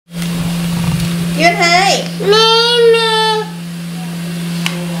Kêu anh hai. Mimi.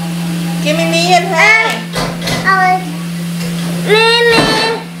 Kêu Mimi anh hai. Mimi.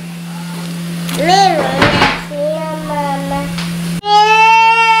 Mimi. Mama.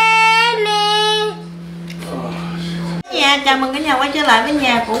 Mimi. Nhà chào mừng cả nhà quay trở lại với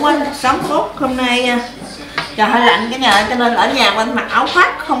nhà của Oanh sống Cuộc. Hôm nay trời hơi lạnh cả nhà, cho nên ở nhà Oanh mặc áo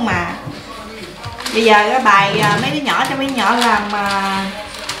khoác không mà. Bây giờ cái bài mấy đứa nhỏ cho mấy nhỏ làm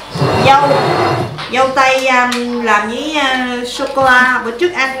dâu tây làm với sô cô la. Bữa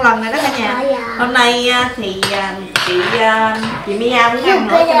trước ăn lần này đó cả nhà. Hôm nay thì chị Mia muốn ăn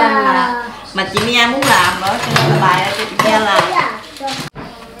nữa, cho nên là mà chị Mia muốn làm nữa, cho nên là bài cho chị Mia làm.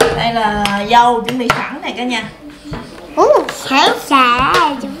 Đây là dâu chuẩn bị sẵn này cả nhà. Sáng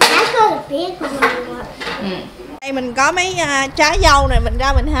sớm chúng ta có được biết của mình. Đây mình có mấy trái dâu này, mình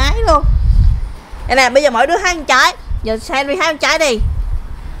ra mình hái luôn. Đây nè, bây giờ mỗi đứa hái một trái. Giờ Henry hái một trái đi.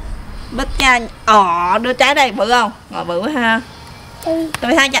 Bích nha. Đưa trái đây bự không? Rồi bự quá ha.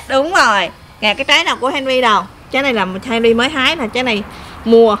 Tôi hai trái đúng rồi. Nè cái trái nào của Henry đâu? Trái này là Henry mới hái nè, trái này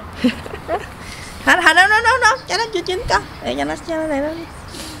mua. Đó, trái nó chưa chín con. Để cho nó này nó.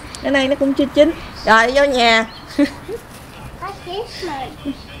 Cái này nó cũng chưa chín. Rồi vô nhà.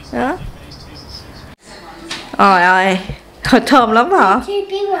 Đó. Rồi ơi, thơm lắm hả?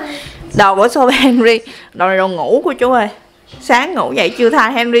 Đầu của Sophie Henry, đồ này đồ ngủ của chú ơi. Sáng ngủ dậy chưa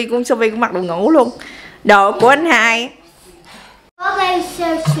thay Henry cũng Sophie cũng mặc đồ ngủ luôn. Đồ của anh hai. So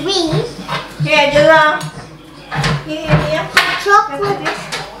sweet. Nghe chưa? Nghe Chocolate.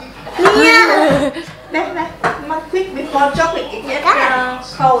 Đây, must quick before chocolate get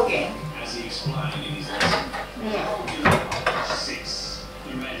cold again.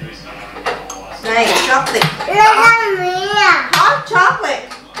 Đây, chocolate. Hot chocolate.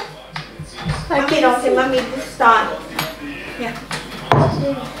 Okay, don't say mommy this time. Yeah.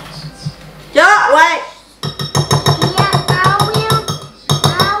 Chưa, wait. Yeah, I will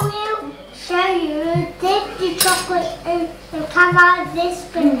show you. Dip the chocolate and cover this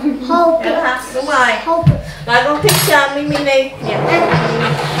and hold it. Đúng rồi. Hold it. Rồi con thích Mimi đi.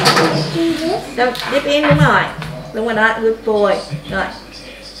 Đâu, dip in đúng rồi. Đúng rồi đó, good boy. Rồi.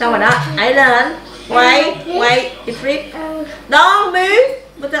 Xong rồi đó, ấy lên. Quay, chị flip. Đó, biết.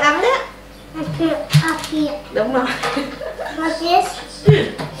 Bây giờ ấm đó. Up here. Đúng rồi. Like this.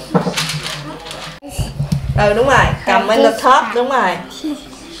 Đúng rồi, cầm lên the top, đúng rồi.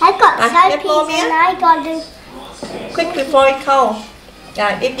 I got side piece and I got this. Quick before it cold.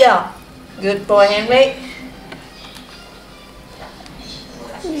 Rồi, tiếp vô. Good boy Henry.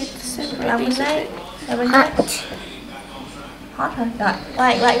 Làm bên đây. Hot thôi.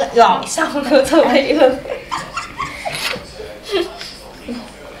 Rồi, rồi xong rồi tôi bị luôn.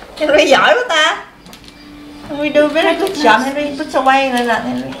 Henry giỏi quá ta. We do very good job, Henry. Put away like that,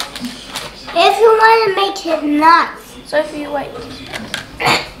 Henry. If you want to make it nuts, So if you wait.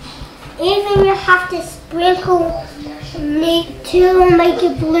 even you have to sprinkle meat to make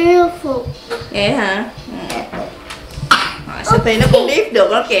it beautiful. Vậy hả? Sophie nó cũng điếp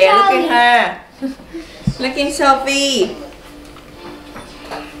được nó kìa, nó kìa ha. Look in Sophie.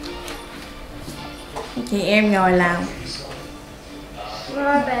 Chị em ngồi làm.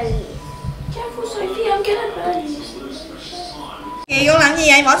 Strawberry. Careful Sophie, I'm gonna burn you. Kìa con làm gì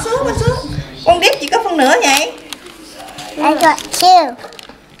vậy? Bỏ xuống. Con điếp chỉ có phân nửa vậy. I got two.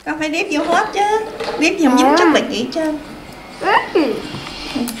 Con phải điếp vô hết chứ. Điếp gì không dính chất lịch gì hết trơn.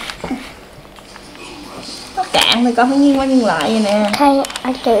 Nó cạn thì con phải nghiêng qua nghiêng lại vậy nè. Okay,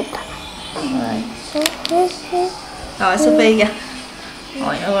 I do. Rồi Sophie kìa.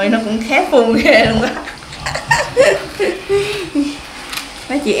 Trời ơi nó cũng khép phun ghê luôn á.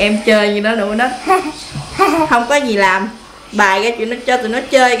 Mấy chị em chơi như đó đủ đó. Không có gì làm. Bài ra chuyện nó cho tụi nó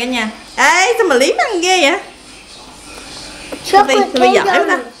chơi cả nhà. Ê sao mà liếm ăn ghê vậy? Sophie giỏi quá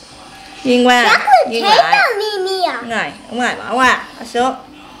ta. Nghiêng qua. Nghiêng lại. Đúng rồi, bỏ qua. Bỏ xuống.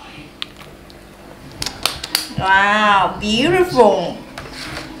 Wow, beautiful.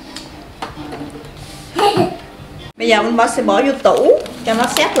 Bây giờ mình sẽ bỏ vô tủ cho nó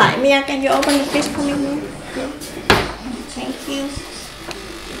xếp lại. Mia, can you open the fridge for me? Thank you.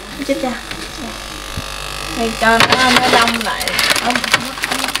 Chết cha. Đây cho nó đông lại. Nó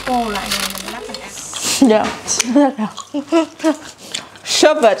cô lại rồi mình lắp mình ăn. Yeah.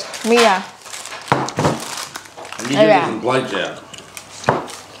 Shove it, Mia. I need you some plates out.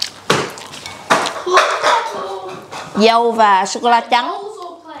 Dâu và sô cô la trắng.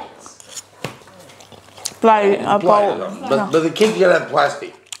 Play a bowl. But the kids gotta have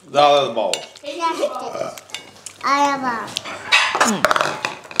plastic. The other bowl. I have a.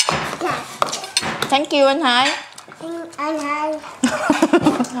 Thank you anh Hải. I have.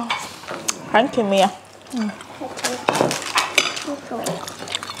 Thank you, Mia.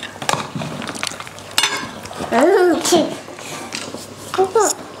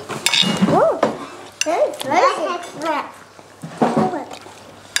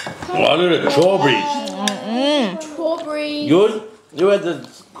 Oh, look at the strawberries. Strawberry. Good? You had the...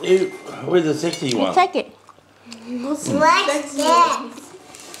 Where's the 60 one? Take it. What's this? Oh,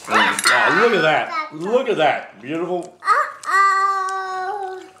 look at that. Look at that. Beautiful.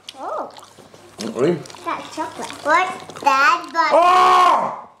 Oh, Really? that's chocolate. What's that button?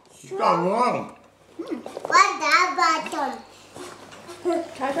 Oh! She's gone wrong. What's that button?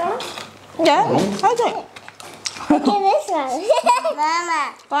 Dạ, thấy rồi. Look at this one.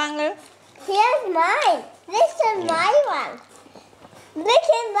 Mama, Con ăn đi. here's mine. This is my one. Look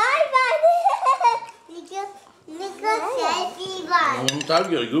at my one. Look at Daddy's one. That'd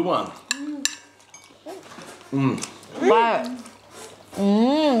be a good one. Ba.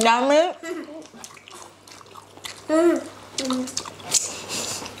 Yummy.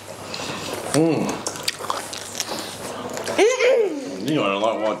 You know, I don't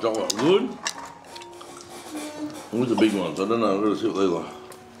like white chocolate. Good? Where's the big ones? I don't know. Let's see what they like.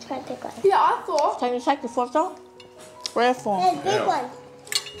 Try to go. Yeah, I thought. Can you take the photo? Where from? The big Yeah. one.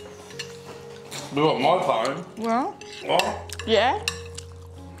 Do what, my phone? Yeah. Oh. Yeah.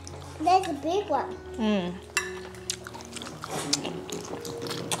 There's a big one.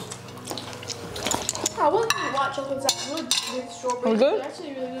 I wouldn't think white chocolate's that good with strawberry. Good? It's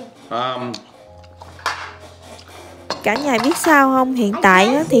actually really good. Cả nhà biết sao không? Hiện tại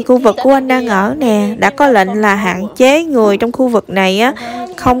á, thì khu vực của anh đang ở nè đã có lệnh là hạn chế người trong khu vực này á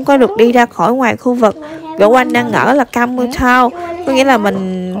không có được đi ra khỏi ngoài khu vực. Chỗ anh đang ở là Camera Town, có nghĩa là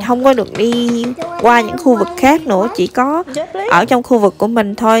mình không có được đi qua những khu vực khác nữa, chỉ có ở trong khu vực của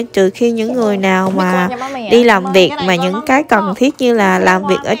mình thôi, trừ khi những người nào mà đi làm việc mà những cái cần thiết như là làm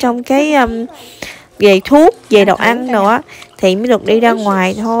việc ở trong cái về thuốc, về đồ ăn nữa thì mới được đi ra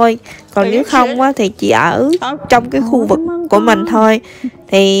ngoài thôi. Còn nếu không á, thì chỉ ở trong cái khu vực của mình thôi.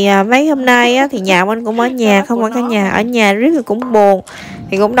 Thì mấy hôm nay á, thì nhà anh cũng ở nhà, không ở cả nhà, ở nhà riết rồi cũng buồn,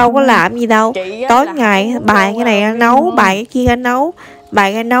 thì cũng đâu có làm gì đâu. Tối ngày bài cái này nấu, bài cái kia nấu,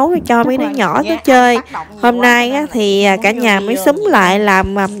 bài ra nấu rồi cho mấy đứa nhỏ nó chơi. Hôm nay á, thì cả nhà mới xúm lại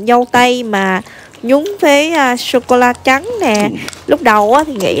làm dâu tây mà nhúng với sô cô la trắng nè. Lúc đầu á,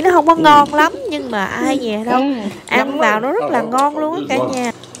 thì nghĩ nó không có ngon lắm, nhưng mà ai về đâu, ăn vào nó rất là ngon luôn á cả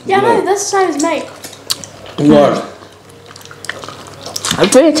nhà. Yeah, no, that's the same as me. What?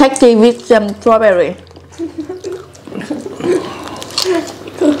 It's really tasty with some strawberry.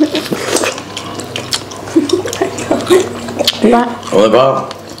 Oh,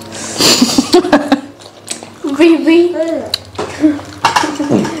 Bob. Vivi.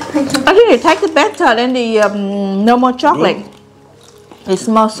 I think it tastes better than the normal chocolate. It's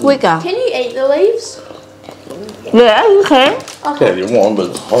more sweeter. Can you eat the leaves? Yeah, you can. Yeah, you want,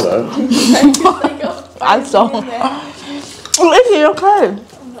 but hold on. I saw. It's okay.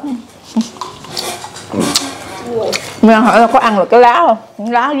 Mình hỏi là có ăn được cái lá không? Cái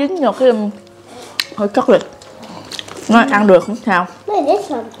lá dính vào cái hơi chocolate. Nó ăn được không sao? Look at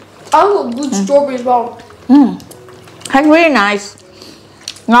this one. I got good strawberry as well. It's really nice.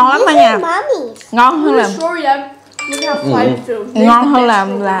 Ngon lắm cả nhà. Mommy. Ngon hơn là Strawberry, Dad. Look how flavor filled. ngon hơn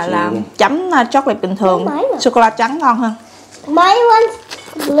là chấm chocolate bình thường. Sô cô la trắng ngon hơn. My one's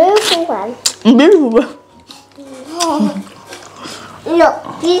blue one. Biết luôn. Look,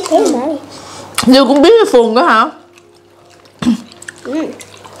 these are mine. Như cũng biết cái phùng đó hả?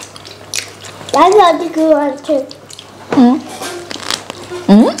 That's not the good one too.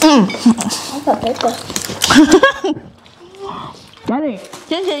 That's a big one. Cái gì?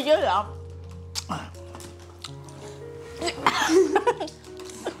 Chiến sĩ dưới lộn.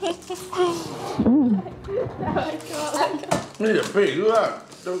 Need a pig, look at that.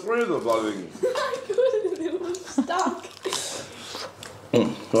 Don't agree with the bloody thing. I couldn't, it was stuck.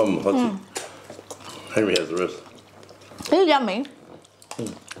 Come on, Henry has the rest. This is yummy.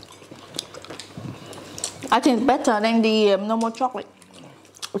 I think it's better than the normal chocolate.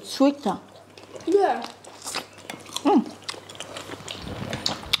 It's sweeter. Yeah.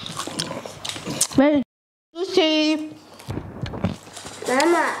 Very juicy.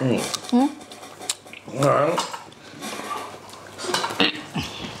 Mama. Alright.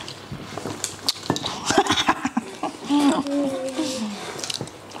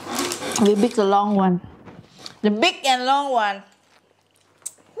 We pick the long one. The big and long one.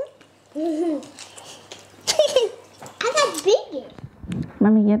 I got bigger.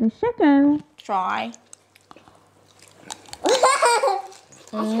 Mommy get the second. Try.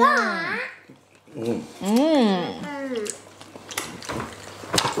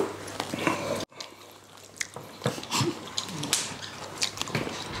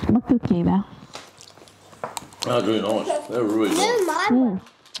 Thưa chị bảo. That's really nice. They're really nice. Do my one.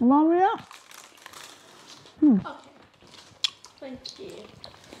 Ngon lắm. Thank you.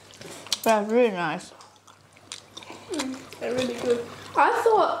 That's really nice. They're really good. I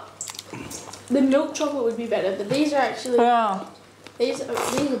thought the milk chocolate would be better, but these are actually these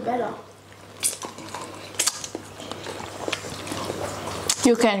are better.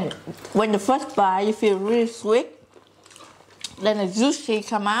 You can, when the first bite, you feel really sweet. Then the juicy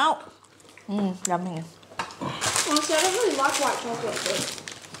come out. Yummy. Honestly, I don't really like white chocolate,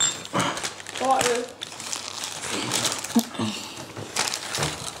 but what is?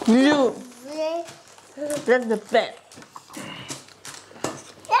 You, that's the best.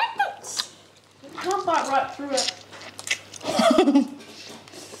 I can't bite right through it.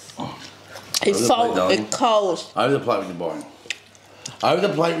 It's so, it's cold. Over the plate with your bite. Over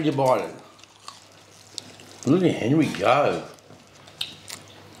the plate with your bite. Look at Henry go.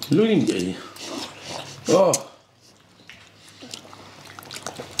 Look at him go. Oh.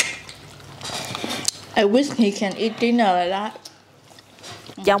 I wish he can eat dinner like that.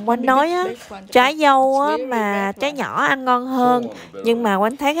 Chồng Oanh nói á, trái dâu á, mà trái nhỏ ăn ngon hơn. Nhưng mà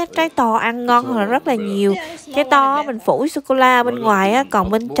Oanh thấy cái trái to ăn ngon hơn rất là nhiều. Trái to mình phủ sô-cô-la bên ngoài á, còn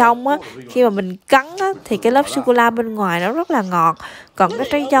bên trong á, khi mà mình cắn á, thì cái lớp sô-cô-la bên ngoài nó rất là ngọt. Còn cái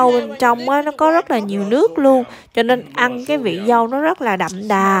trái dâu bên trong á, nó có rất là nhiều nước luôn. Cho nên ăn cái vị dâu nó rất là đậm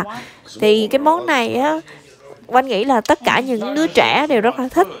đà. Thì cái món này á, Oanh nghĩ là tất cả những đứa trẻ đều rất là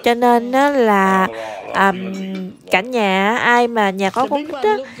thích. Cho nên á, là cả nhà ai mà nhà có con nít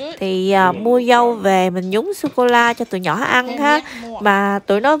á, thì mua dâu về mình nhúng sô-cô-la cho tụi nhỏ ăn ha. Mà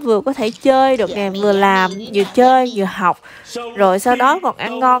tụi nó vừa có thể chơi được nè, vừa làm, vừa chơi, vừa học. Rồi sau đó còn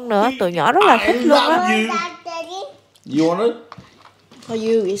ăn ngon nữa, tụi nhỏ rất là thích luôn á. You want it? For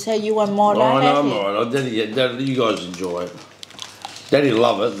you, you say you want more. Oh, no, I'm alright. Daddy, you guys enjoy it. Daddy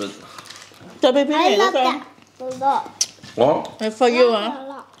love it, but Cho baby I này love được that a lot. what? không? For you hả?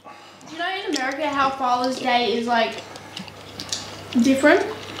 You know, in America, how Father's Day is like different.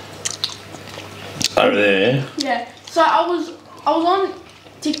 Over there. Yeah. So I was on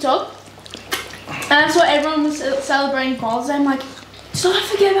TikTok, and I saw everyone was celebrating Father's Day. I'm like, did I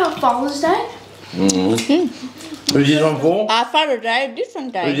forget about Father's Day? Who's this one for? Father's Day,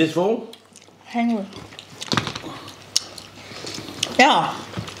 different Who's day. this for? Henry. Yeah.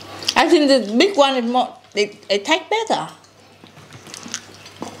 I think the big one is more, it tastes better.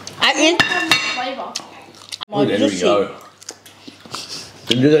 I eat Flavor. more There we juicy. go.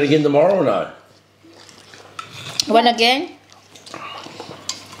 Can you do that again tomorrow or no? One again.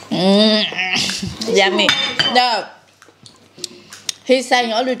 Yummy. No. He sang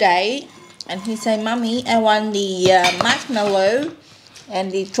holiday and he said, Mommy, I want the marshmallow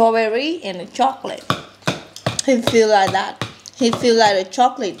and the strawberry and the chocolate. He feel like that. He feel like the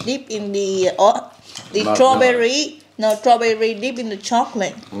chocolate dip in the strawberry. No, strawberry dip in the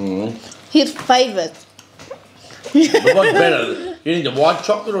chocolate. His favorite. But what's better? You think the white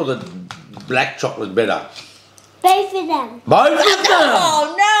chocolate or the black chocolate better? Both of them. Both of them?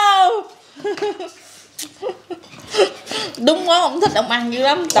 Oh no. Đúng quá, không thích ông ăn dữ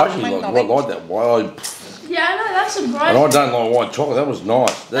lắm. I Tổng actually ăn like, còn I like that white. Yeah, I know, that's And surprising. I don't like white chocolate. That was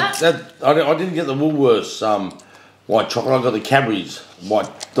nice. I didn't get the Woolworths white chocolate. I got the Cadbury's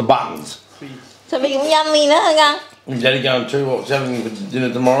the buttons. Sao bị cũng yummy nữa hả con? Is Daddy going too? What's having for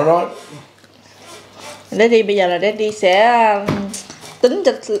dinner tomorrow night? Daddy bây giờ là Daddy sẽ tính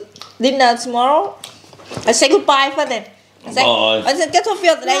cho dinner tomorrow. Say goodbye first then. Bye. Sẽ kết thúc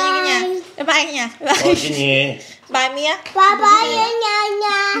video tại đây nha cả nhà. Bye bye cả nhà. Bye Bye, Ginny. bye Mia. Bye bye nha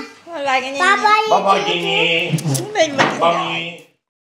nha. Bye bye cả nhà. Bye bye. Bye, Ginny. Bye bye. Bye.